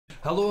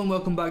Hello and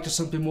welcome back to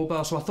Simply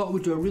Mobile. So I thought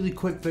we'd do a really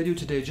quick video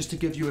today just to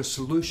give you a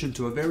solution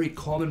to a very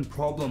common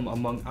problem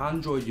among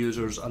Android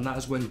users, and that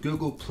is when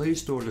Google Play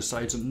Store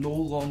decides it no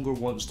longer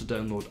wants to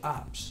download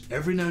apps.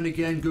 Every now and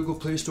again Google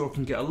Play Store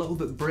can get a little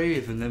bit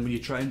brave, and then when you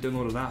try and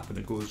download an app and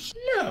it goes,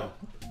 no.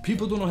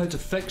 People don't know how to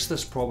fix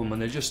this problem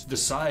and they just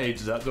decide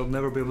that they'll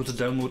never be able to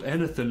download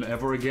anything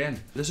ever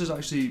again. This is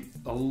actually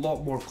a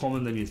lot more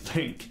common than you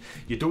think.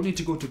 You don't need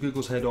to go to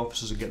Google's head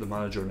offices and get the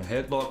manager in a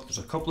headlock. There's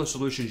a couple of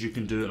solutions you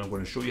can do and I'm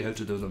going to show you how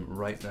to do them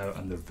right now,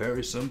 and they're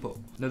very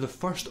simple. Now the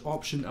first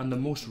option and the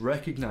most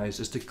recognized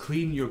is to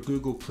clean your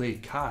Google Play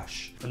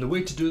cache. And the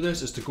way to do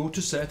this is to go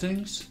to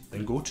settings,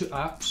 then go to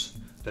apps,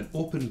 then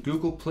open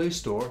Google Play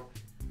Store,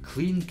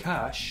 clean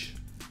cache,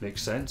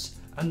 makes sense,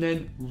 and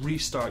then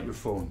restart your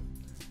phone.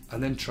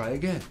 And then try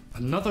again.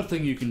 Another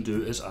thing you can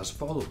do is as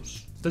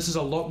follows. This is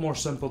a lot more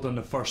simple than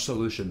the first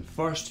solution.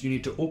 First, you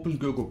need to open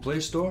Google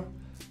Play Store,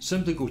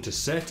 simply go to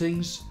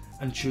settings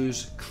and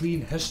choose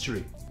clean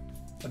history.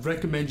 I'd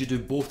recommend you do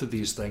both of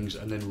these things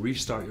and then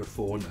restart your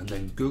phone, and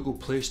then Google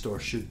Play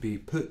Store should be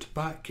put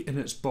back in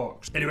its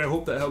box. Anyway, I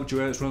hope that helped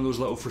you out. It's one of those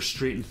little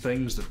frustrating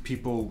things that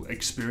people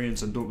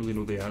experience and don't really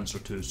know the answer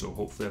to, so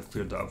hopefully I've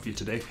cleared that up for you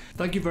today.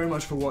 Thank you very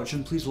much for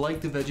watching. Please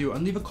like the video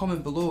and leave a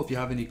comment below if you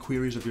have any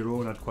queries of your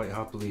own. I'd quite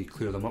happily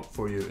clear them up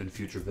for you in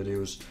future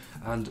videos.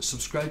 And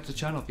subscribe to the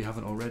channel if you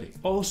haven't already.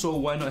 Also,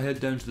 why not head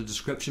down to the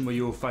description where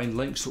you'll find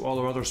links to all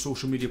our other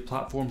social media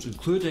platforms,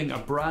 including a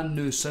brand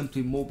new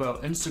Simply Mobile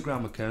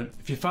Instagram account.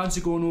 If you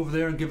fancy going over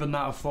there and giving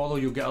that a follow,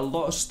 you'll get a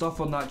lot of stuff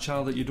on that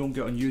channel that you don't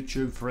get on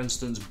YouTube. For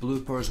instance,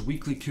 bloopers,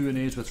 weekly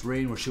Q&As with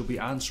Rain, where she'll be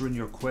answering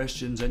your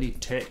questions, any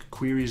tech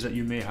queries that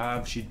you may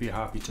have, she'd be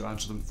happy to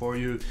answer them for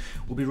you.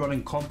 We'll be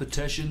running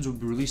competitions, we'll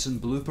be releasing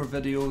blooper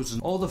videos,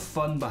 and all the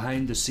fun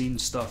behind the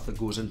scenes stuff that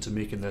goes into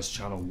making this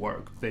channel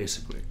work,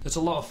 basically. It's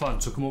a lot of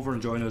fun, so come over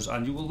and join us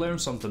and you will learn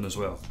something as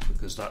well,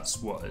 because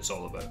that's what it's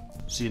all about.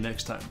 See you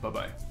next time, bye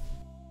bye.